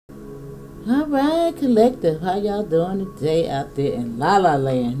Alright, collective, how y'all doing today out there in La La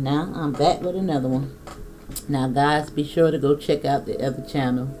Land? Now, I'm back with another one. Now, guys, be sure to go check out the other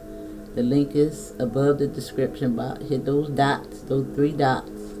channel. The link is above the description box. Hit those dots, those 3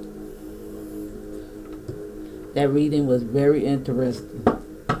 dots. That reading was very interesting.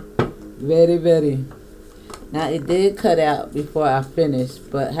 Very, very. Now, it did cut out before I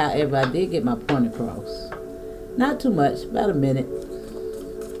finished, but however, I did get my point across. Not too much, about a minute.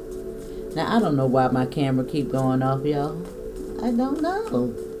 Now, I don't know why my camera keep going off, y'all. I don't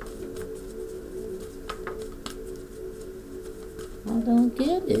know. I don't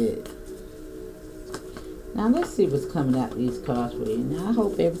get it. Now, let's see what's coming out of these cards for you. Now, I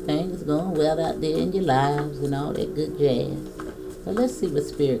hope everything is going well out there in your lives and all that good jazz. But let's see what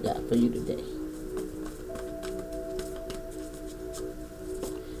Spirit got for you today.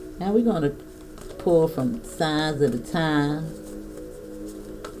 Now, we're going to pull from Signs of the Time.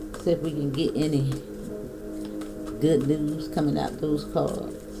 See if we can get any good news coming out those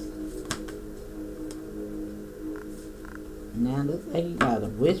cards. Now, looks like you got a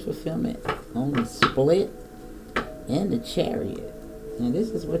wish fulfillment on the Split and the Chariot. Now, this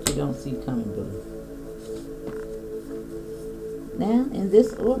is what you don't see coming, boo. Now, in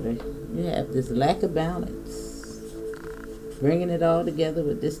this order, you have this lack of balance. Bringing it all together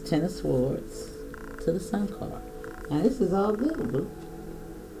with this Ten of Swords to the Sun card. Now, this is all good, boo.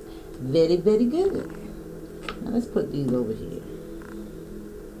 Very, very good. Now let's put these over here.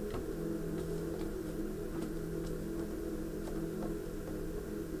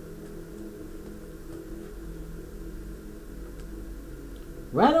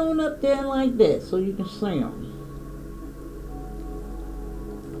 Right on up there like that so you can see them.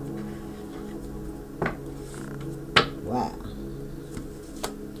 Wow.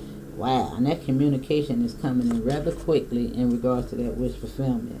 Wow. And that communication is coming in rather quickly in regards to that wish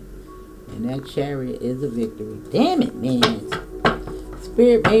fulfillment. And that Chariot is a victory. Damn it, man.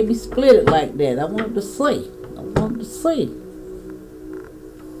 Spirit made me split it like that. I wanted to see. I wanted to see.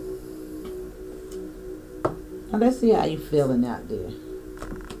 Now, let's see how you feeling out there.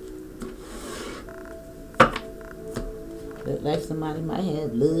 Look like somebody might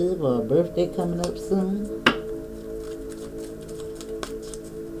have love or a birthday coming up soon.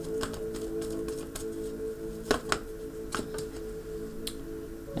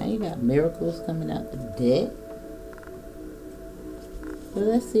 Now you got miracles coming out the deck. So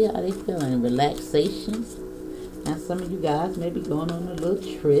let's see how they feeling. Relaxation. Now some of you guys may be going on a little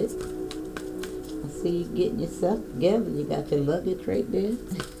trip. I see you getting yourself together. You got your luggage right there.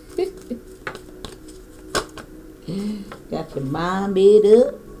 Got your mind made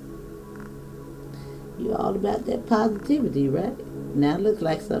up. You all about that positivity, right? Now it looks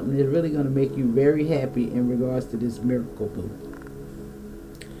like something is really going to make you very happy in regards to this miracle, boo.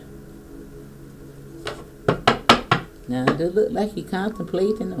 Now, it does look like you're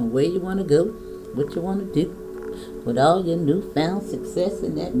contemplating on where you want to go, what you want to do, with all your newfound success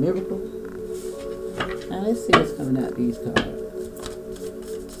in that miracle. Now, let's see what's coming out these cards.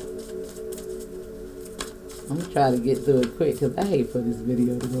 I'm going to try to get through it quick because I hate for this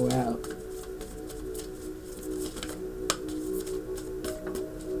video to go out.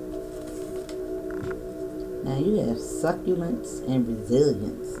 Now, you have succulence and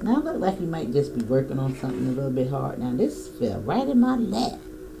resilience. Now, it looks like you might just be working on something a little bit hard. Now, this fell right in my lap.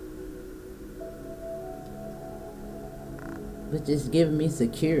 Which is giving me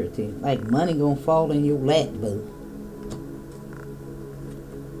security. Like money gonna fall in your lap, boo.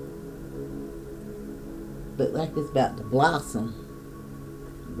 Look like it's about to blossom.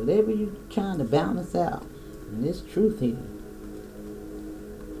 Whatever you're trying to balance out. And there's truth here.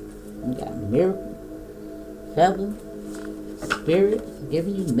 You got miracle, feather, spirit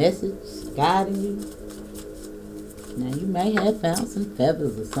giving you message, guiding you. Now you may have found some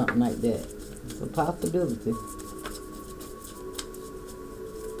feathers or something like that. It's a possibility.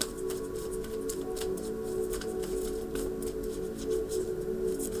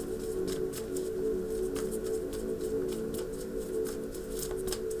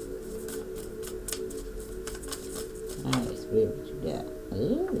 Alright, Spirit, what you got?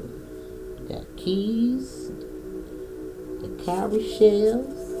 Ooh, you got keys, the cowrie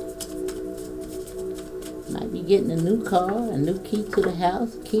shells. Might be getting a new car, a new key to the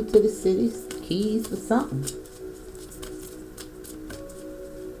house, key to the city, keys for something.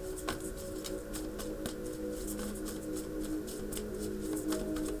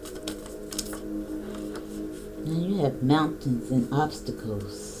 Now you have mountains and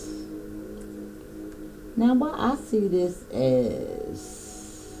obstacles. Now, what I see this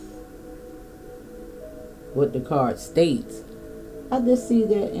as what the card states I just see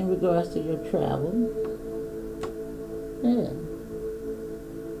that in regards to your travel. Yeah.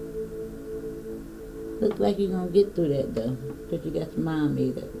 Looks like you're going to get through that though. Because you got your mind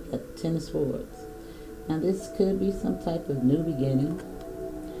made up. You got the 10 of swords. Now this could be some type of new beginning.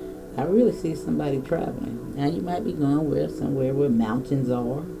 I really see somebody traveling. Now you might be going somewhere where mountains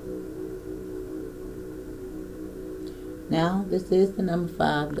are. Now this is the number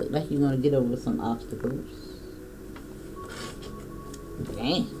 5. Look like you're going to get over some obstacles.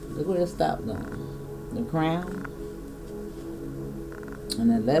 Damn, look where it stopped going. The crown.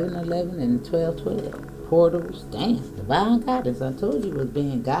 And 11-11 and 12-12. Portals. Damn, divine guidance. I told you was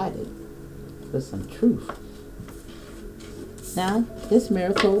being guided for some truth. Now, this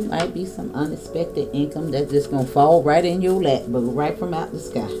miracle might be some unexpected income that's just going to fall right in your lap, but right from out the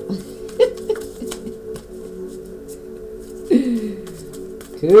sky.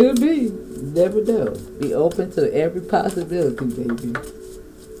 Could be. Never know. Be open to every possibility, baby.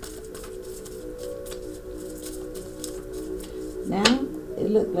 Now, it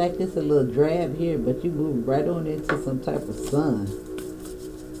looks like it's a little drab here, but you move right on into some type of sun.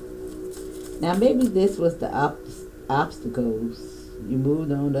 Now, maybe this was the obstacles. You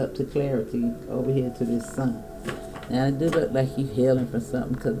moved on up to clarity over here to this sun. Now, it do look like you healing from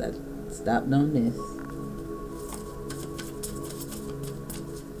something because I stopped on this.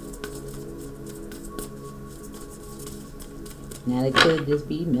 Now, it could just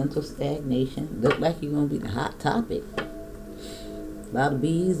be mental stagnation. Look like you're going to be the hot topic. A lot of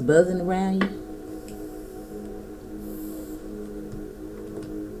bees buzzing around you.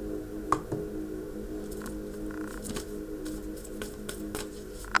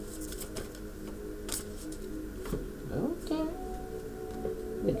 Okay.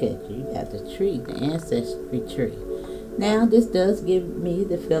 Look at you. You got the tree, the ancestry tree. Now, this does give me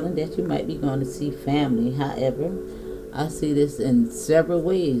the feeling that you might be going to see family. However, I see this in several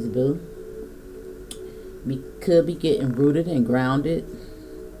ways, boo. Could be getting rooted and grounded.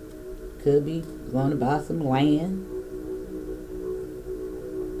 Could be going to buy some land.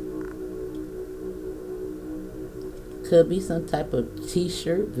 Could be some type of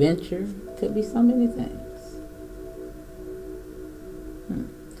t-shirt venture. Could be so many things.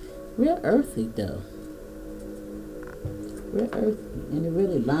 Real earthy though. Real earthy. And it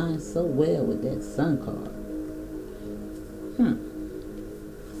really lines so well with that sun card.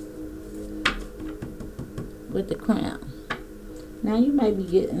 With the crown. Now you might be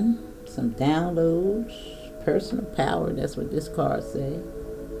getting some downloads, personal power, that's what this card says.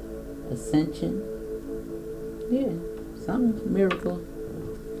 Ascension. Yeah, some miracle.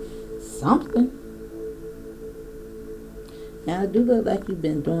 Something. Now it do look like you've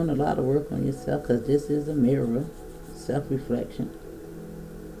been doing a lot of work on yourself because this is a mirror. Self-reflection.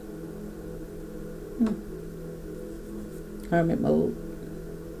 Hermit mode.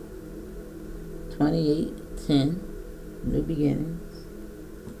 28-10. New beginnings.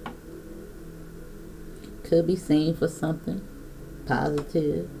 Could be seen for something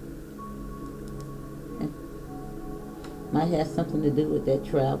positive. Might have something to do with that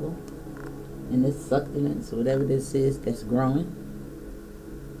travel and this succulence, whatever this is that's growing.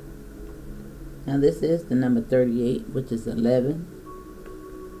 Now this is the number 38, which is 11.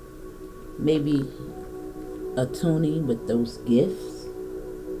 Maybe attuning with those gifts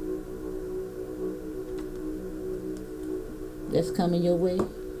that's coming your way.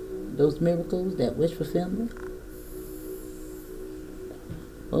 Those miracles, that wish fulfillment.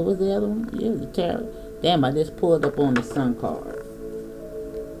 What was the other one? Yeah, the tarot. Damn, I just pulled up on the sun card.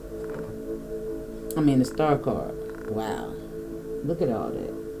 I mean the star card. Wow. Look at all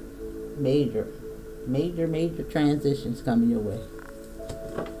that. Major transitions coming your way.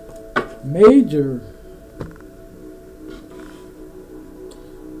 Major.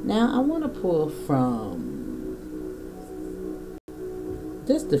 Now I want to pull from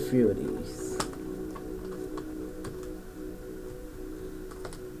just a few of these.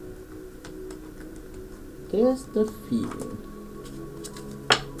 Just a few.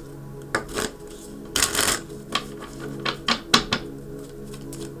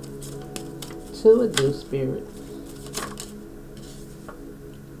 Two of those spirits.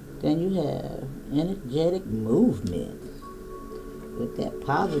 Then you have energetic movement with that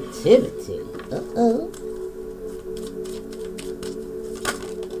positivity.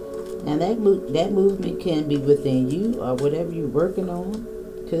 Now that movement can be within you or whatever you're working on.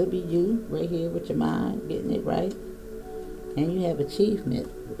 Could be you right here with your mind getting it right. And you have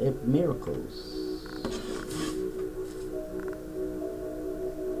achievement of miracles.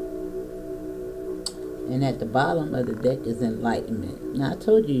 And at the bottom of the deck is enlightenment. Now I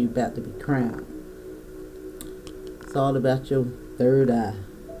told you you're about to be crowned. It's all about your Third eye.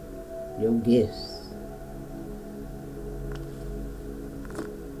 Your gifts.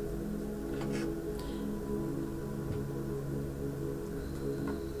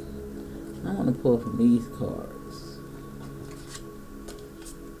 I want to pull from these cards.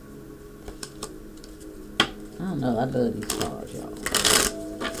 I don't know. I love these cards, y'all.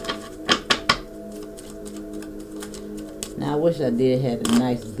 Now, I wish I did have a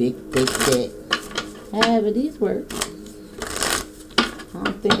nice big thick deck. However, these work. I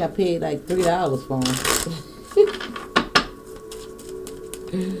don't think I paid like $3 for them.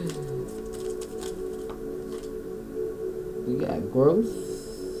 We got growth,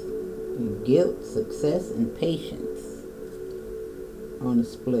 and guilt, success, and patience on the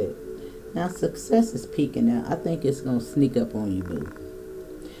split. Now, success is peaking out. I think it's going to sneak up on you, boo.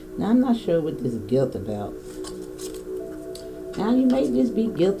 Now, I'm not sure what this guilt about. Now, you may just be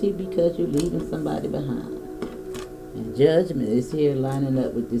guilty because you're leaving somebody behind. And judgment is here lining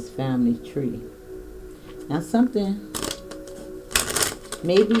up with this family tree. Now, something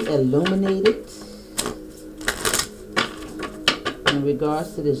may be illuminated in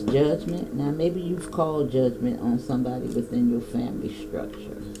regards to this judgment. Now, maybe you've called judgment on somebody within your family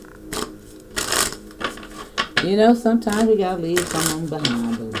structure. You know, sometimes we gotta leave someone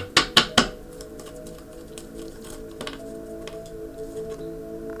behind, boo.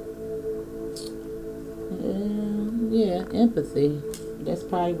 Yeah, empathy. That's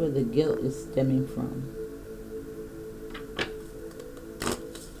probably where the guilt is stemming from.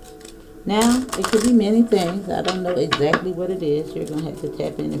 Now, it could be many things. I don't know exactly what it is. You're going to have to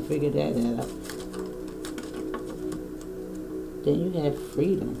tap in and figure that out. Then you have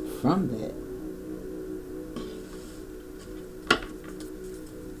freedom from that.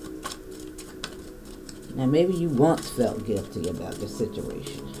 Now, maybe you once felt guilty about the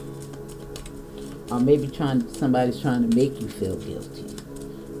situation. Or maybe somebody's trying to make you feel guilty.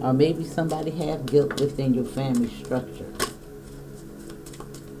 Or maybe somebody has guilt within your family structure.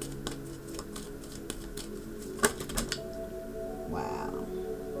 Wow.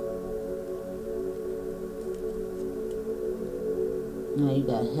 Now you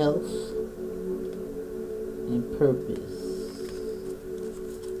got health and purpose.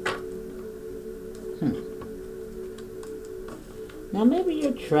 Now maybe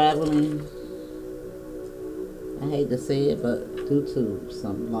you're traveling. I hate to say it, but due to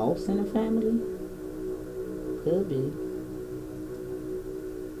some loss in the family. Could be.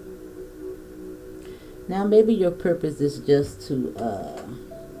 Now maybe your purpose is just to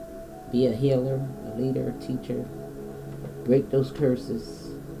be a healer, a leader, a teacher. Break those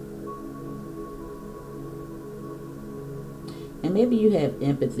curses. And maybe you have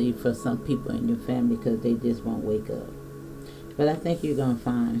empathy for some people in your family because they just won't wake up. But I think you're going to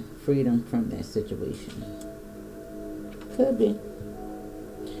find freedom from that situation. Could be.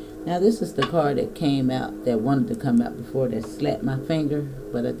 Now this is the card that came out, that wanted to come out before, that slapped my finger,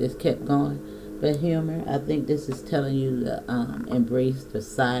 but I just kept going. But humor, I think this is telling you to embrace the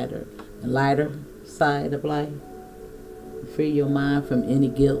lighter side of life. Free your mind from any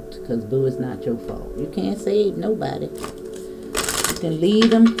guilt, because boo, it's not your fault. You can't save nobody. You can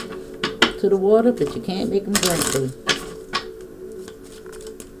lead them to the water, but you can't make them drink, boo.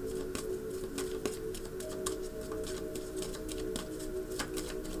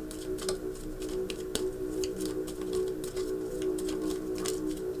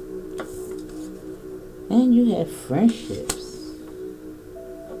 And you have friendships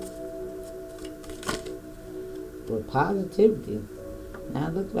with positivity. Now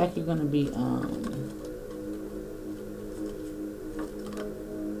it looks like you're going to be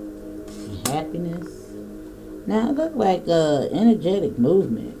happiness. Now it looks like energetic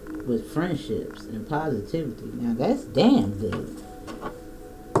movement with friendships and positivity. Now that's damn good,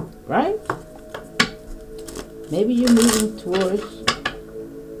 right? Maybe you're moving towards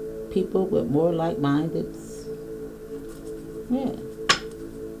people with more like-minded. Yeah.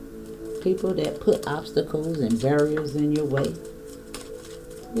 People that put obstacles and barriers in your way.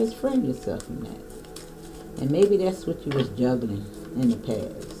 Just free yourself from that. And maybe that's what you was juggling in the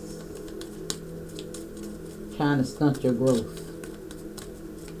past. Trying to stunt your growth.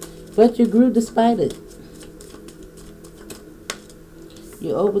 But you grew despite it.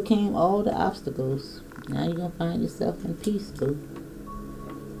 You overcame all the obstacles. Now you're going to find yourself in peace, boo.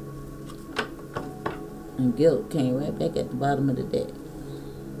 And guilt came right back at the bottom of the deck.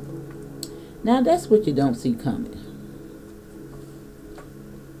 Now that's what you don't see coming.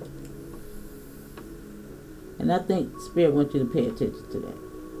 And I think Spirit wants you to pay attention to that.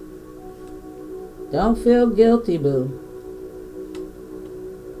 Don't feel guilty, boo.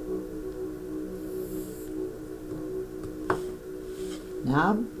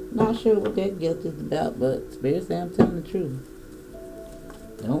 Now, I'm not sure what that guilt is about, but Spirit say I'm telling the truth.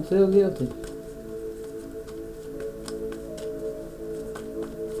 Don't feel guilty.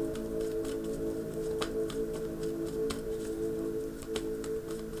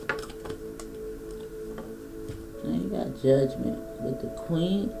 Now you got Judgment with the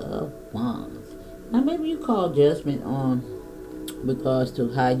Queen of Wands. Now maybe you call Judgment on regards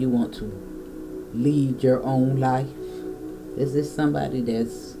to how you want to lead your own life. Is this somebody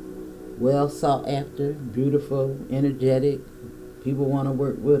that's well sought after, beautiful, energetic? People want to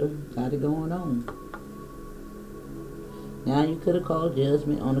work with her. Got it going on. Now you could have called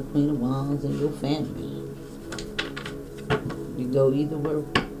Judgment on the Queen of Wands and your family. You go either way.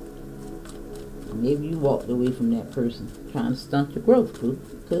 Maybe you walked away from that person trying to stunt your growth, boo.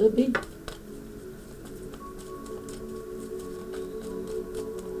 Could be.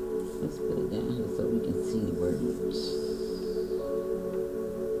 Let's put it down here so we can see the words.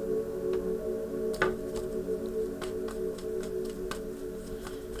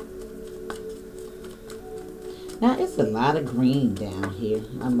 Now, it's a lot of green down here,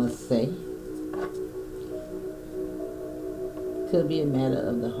 I must say. Could be a matter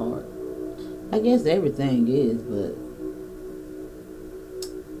of the heart. I guess everything is, but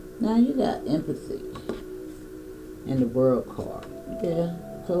now you got empathy and the World card. Yeah,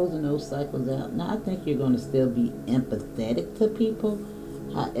 closing those cycles out. Now, I think you're going to still be empathetic to people.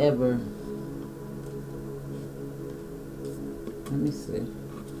 However, let me see.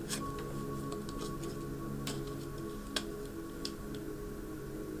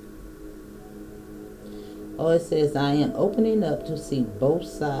 Oh, it says, I am opening up to see both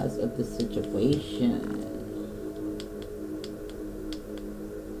sides of the situation.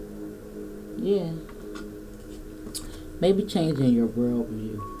 Yeah. Maybe changing your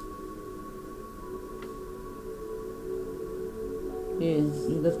worldview. Yeah,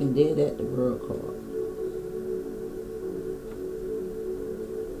 you're looking dead at the World card.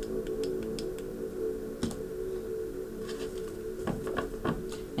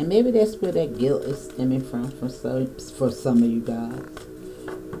 And maybe that's where that guilt is stemming from for some of you guys.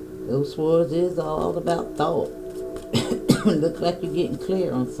 Those swords is all about thought. Looks like you're getting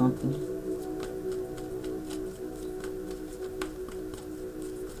clear on something.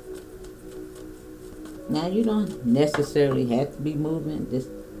 Now, you don't necessarily have to be moving. This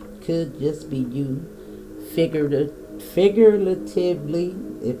could just be you figuratively,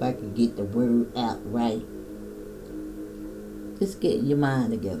 if I could get the word out right. Just getting your mind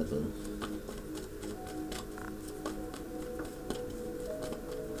together, boo.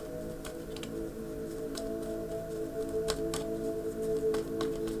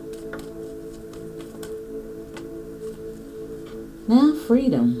 Now,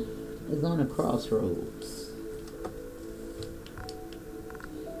 freedom is on a crossroads.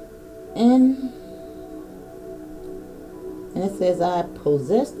 And it says, I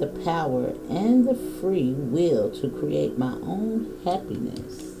possess the power and the free will to create my own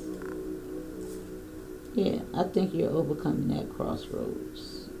happiness. Yeah, I think you're overcoming that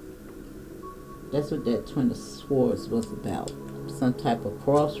crossroads. That's what that Twin of Swords was about. Some type of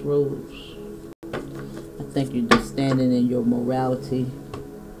crossroads. I think you're just standing in your morality,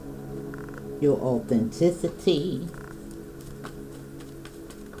 your authenticity.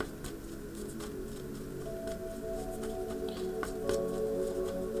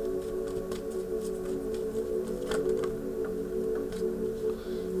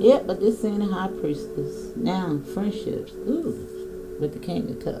 Yep, but this ain't a High Priestess. Now, friendships. Ooh, with the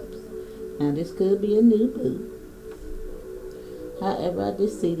King of Cups. Now, this could be a new boo. However, I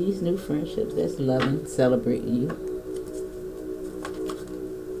just see these new friendships that's loving, celebrating you.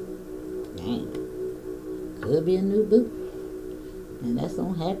 Dang. Could be a new boo. And that's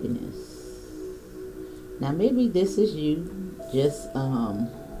on happiness. Now, maybe this is you just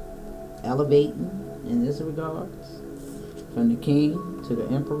elevating in this regards. From the king to the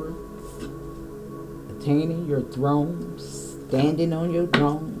emperor, attaining your throne, standing on your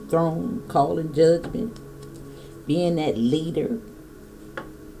throne, calling judgment, being that leader,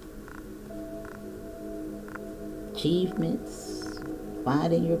 achievements,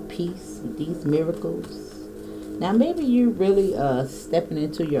 finding your peace with these miracles. Now maybe you're really stepping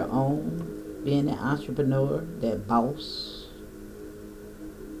into your own, being an entrepreneur, that boss.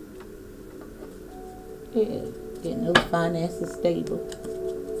 Yeah. Getting those finances stable.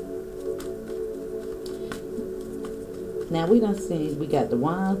 Now we done seen, we got the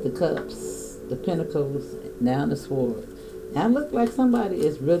Wands, the Cups, the Pentacles, now the Sword. Now it looks like somebody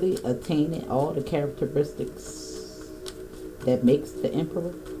is really attaining all the characteristics that makes the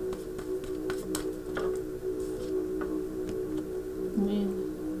Emperor. Yeah.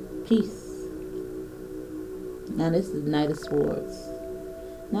 peace. Now this is the Knight of Swords.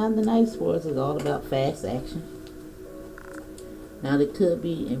 Now the Knight of Swords is all about fast action. Now it could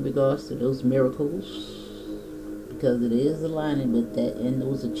be in regards to those miracles, because it is aligning with that and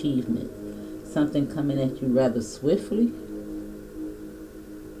those achievements. Something coming at you rather swiftly.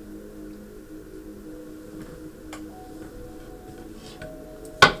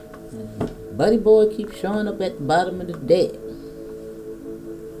 And Buddy Boy keeps showing up at the bottom of the deck.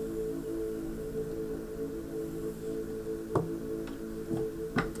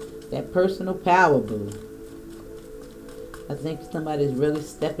 That personal power, boo. I think somebody's really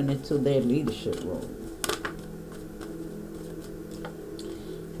stepping into their leadership role.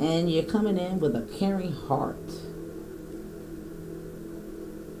 And you're coming in with a caring heart.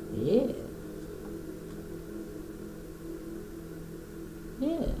 Yeah.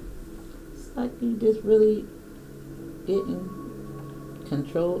 Yeah. It's like you just really getting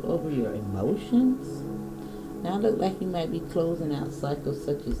control over your emotions. Now it looks like you might be closing out cycles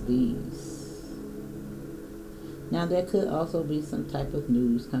such as these. Now there could also be some type of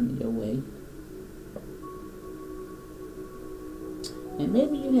news coming your way. And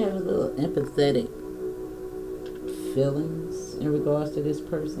maybe you have a little empathetic feelings in regards to this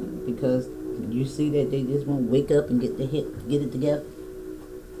person, because you see that they just won't wake up and get it together.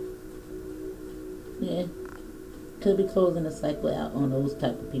 Yeah. Could be closing a cycle out on those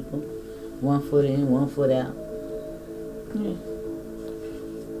type of people. 1 foot in, 1 foot out. Yeah.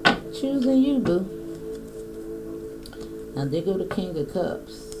 Choosing you, boo. Now there go the King of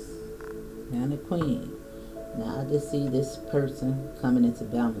Cups. Now the Queen. Now I just see this person coming into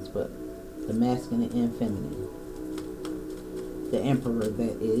balance, but the masculine and feminine. The Emperor,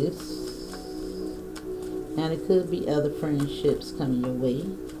 that is. Now there could be other friendships coming your way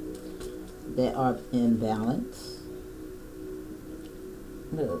that are in balance.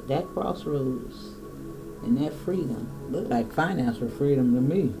 Look, that crossroads and that freedom. Look like financial freedom to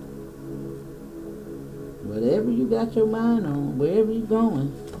me. Whatever you got your mind on, wherever you're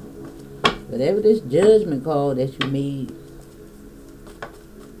going, whatever this judgment call that you made,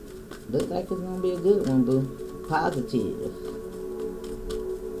 look like it's going to be a good one, boo. Positive.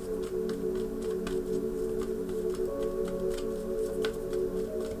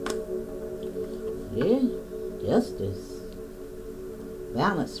 Yeah, justice.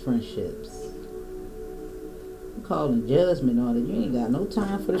 Balanced friendships. I'm calling judgment on it. You ain't got no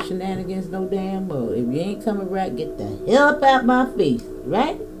time for the shenanigans no damn more. If you ain't coming right, get the hell up out my face,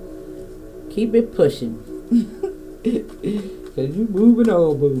 right? Keep it pushing. Cause you moving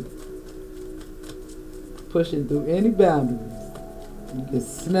on, boo. Pushing through any boundaries. You can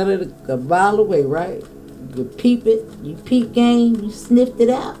smell it a mile away, right? You can peep it. You peep game. You sniffed it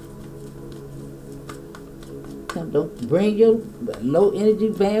out. Don't bring your low energy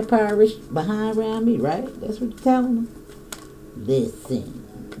vampire-ish behind around me, right? That's what you're telling them. Listen.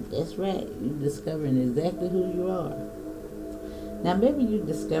 That's right. You're discovering exactly who you are. Now maybe you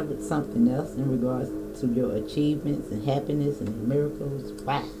discovered something else in regards to your achievements and happiness and miracles.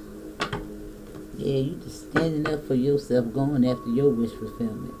 Wow. Yeah, you just standing up for yourself, going after your wish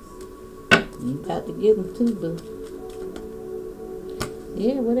fulfillments. You about to get them too, boo.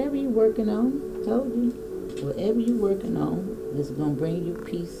 Yeah, whatever you're working on, told you. Whatever you're working on is going to bring you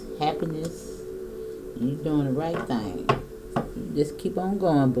peace, happiness. You're doing the right thing. You just keep on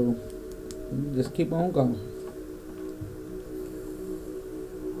going, boo. You just keep on going.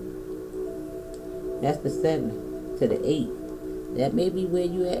 That's the 7 to the 8. That may be where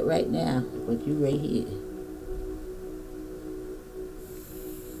you at right now, but you right here.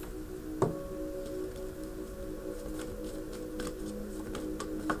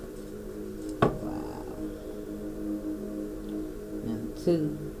 Wow. Now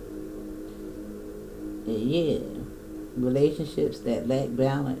 2. Yeah. Relationships that lack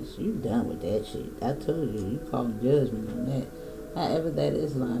balance, you done with that shit. I told you, you call judgment on that. However that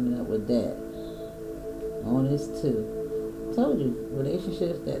is lining up with that. On this 2. Told you,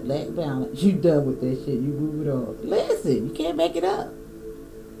 relationships that lack balance, you done with that shit. You move it on. Listen, you can't make it up.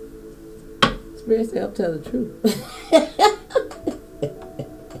 Spirit say, I'll tell the truth.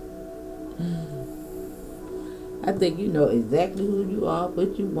 I think you know exactly who you are,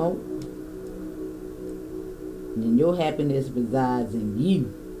 what you want. And your happiness resides in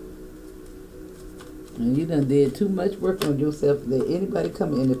you. And you done did too much work on yourself to let anybody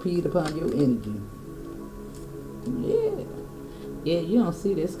come in and impede upon your energy. Yeah. Yeah, you don't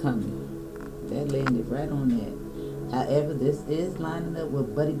see this coming. That landed right on that. However, this is lining up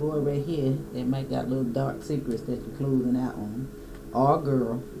with Buddy Boy right here. That might got little dark secrets that you're closing out on. Or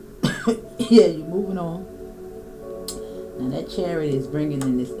girl. Yeah, you're moving on. And that charity is bringing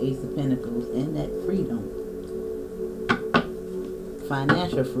in this Ace of Pentacles and that freedom.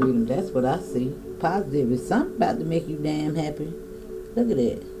 Financial freedom. That's what I see. Positive. It's something about to make you damn happy. Look at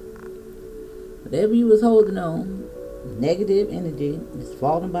that. Whatever you was holding on, negative energy is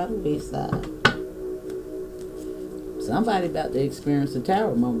falling by the wayside. Somebody about to experience a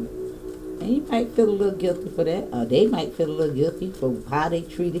tower moment. And you might feel a little guilty for that. Or they might feel a little guilty for how they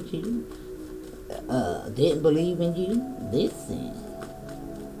treated you. Didn't believe in you. Listen.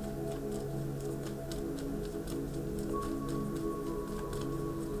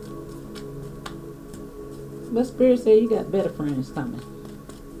 But Spirit said you got better friends coming.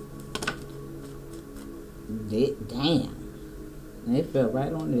 Damn. And they fell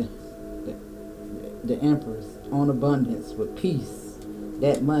right on the Empress. On abundance with peace.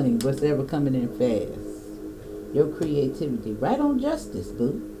 That money, what's ever coming in fast. Your creativity. Right on justice,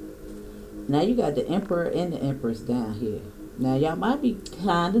 boo. Now you got the Emperor and the Empress down here. Now y'all might be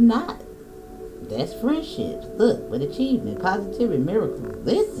kind of not. That's friendship. Look, with achievement, positivity, miracle.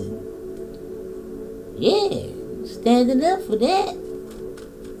 Listen. Yeah, standing up for that.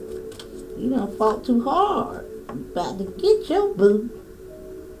 You done fought too hard. You about to get your boo.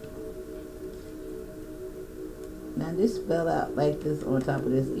 Now this fell out like this on top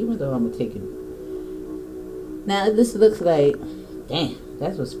of this, even though I'm going to take it. Now this looks like, damn,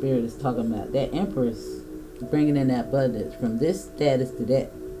 that's what Spirit is talking about. That Empress bringing in that abundance from this status to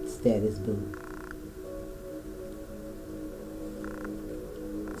that status, boo.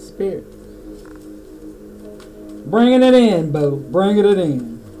 Spirit. Bringing it in, boo. Bringing it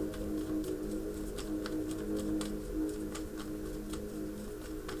in.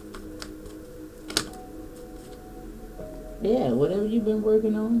 Yeah, whatever you've been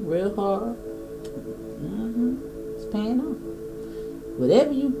working on real hard, it's paying off.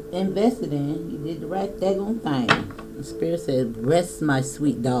 Whatever you invested in, you did the right daggone thing. The Spirit said, rest, my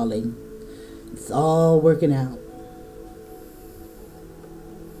sweet darling. It's all working out.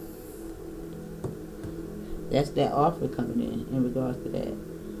 That's that offer coming in regards to that.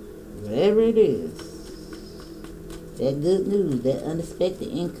 Whatever it is, that good news, that unexpected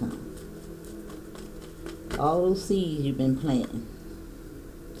income. All those seeds you've been planting.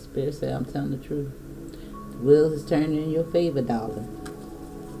 Spirit said, I'm telling the truth. The wheels is turning in your favor, darling.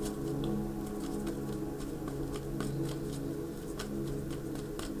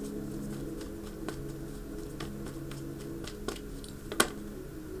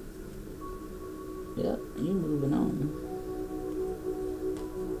 Yep, you moving on.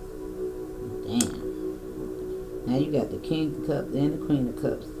 Damn. Now you got the King of Cups and the Queen of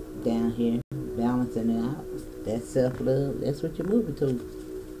Cups down here. Balancing it out. That's self-love. That's what you're moving to.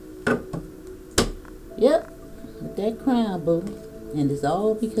 Yep. With that crown, boo. And it's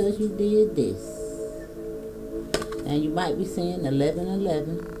all because you did this. And you might be seeing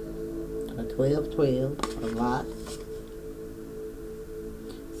 1111 or 1212 a lot.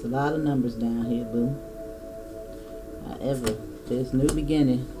 It's a lot of numbers down here, boo. However, there's new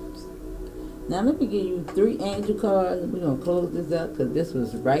beginning. Now let me give you 3 angel cards. We're going to close this up because this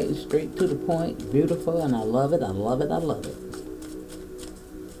was right and straight to the point. Beautiful, and I love it. I love it. I love it.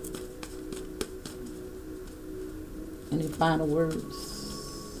 Any final words?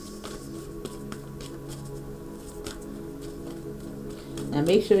 Now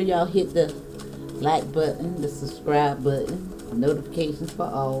make sure y'all hit the like button, the subscribe button, notifications for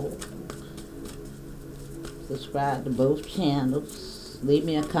all. Subscribe to both channels. Leave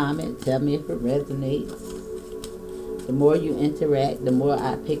me a comment. Tell me if it resonates. The more you interact, the more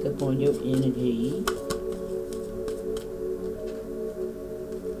I pick up on your energy.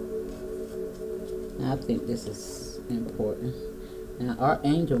 I think this is important. Now,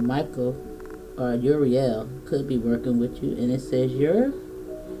 Archangel Michael or Uriel could be working with you. And it says your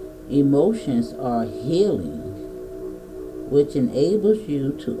emotions are healing, which enables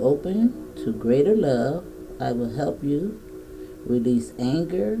you to open to greater love. I will help you release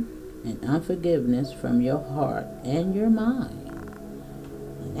anger and unforgiveness from your heart and your mind.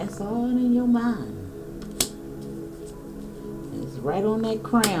 And that's all in your mind. And it's right on that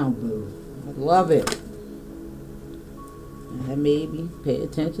crown, boo. I love it. And maybe pay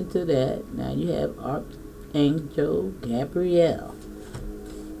attention to that. Now you have Archangel Gabriel.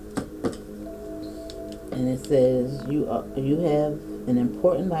 And it says you have an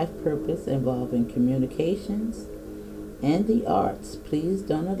important life purpose involving communications and the arts. Please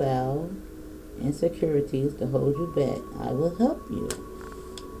don't allow insecurities to hold you back. I will help you.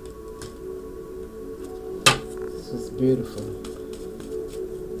 This is beautiful.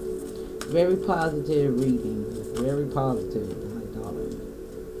 Very positive reading. Very positive, my darling.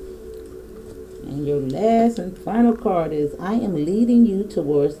 And And your last and final card is, I am leading you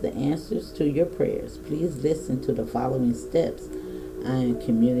towards the answers to your prayers. Please listen to the following steps. I am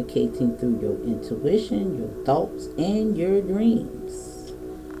communicating through your intuition, your thoughts, and your dreams.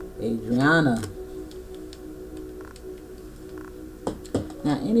 Adriana.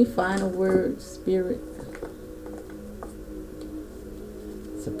 Now, any final words, Spirit?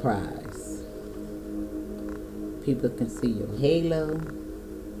 Surprise. People can see your halo.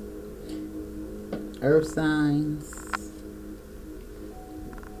 Earth signs.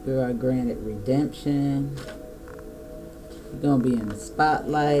 We are granted redemption. You're going to be in the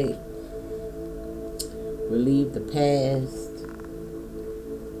spotlight. Relieve the past.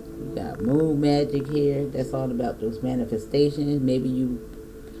 You got moon magic here. That's all about those manifestations. Maybe you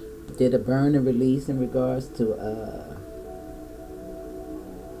did a burn and release in regards to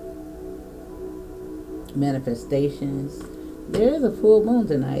manifestations. There is a full moon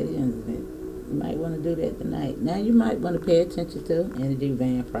tonight, isn't it? You might want to do that tonight. Now you might want to pay attention to energy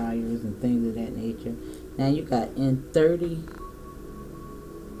vampires and things of that nature. Now you got in 3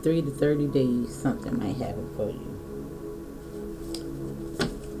 to 30 days, something might happen for you.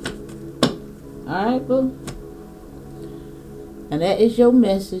 Alright, boo. And that is your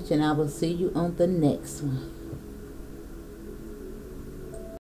message, and I will see you on the next one.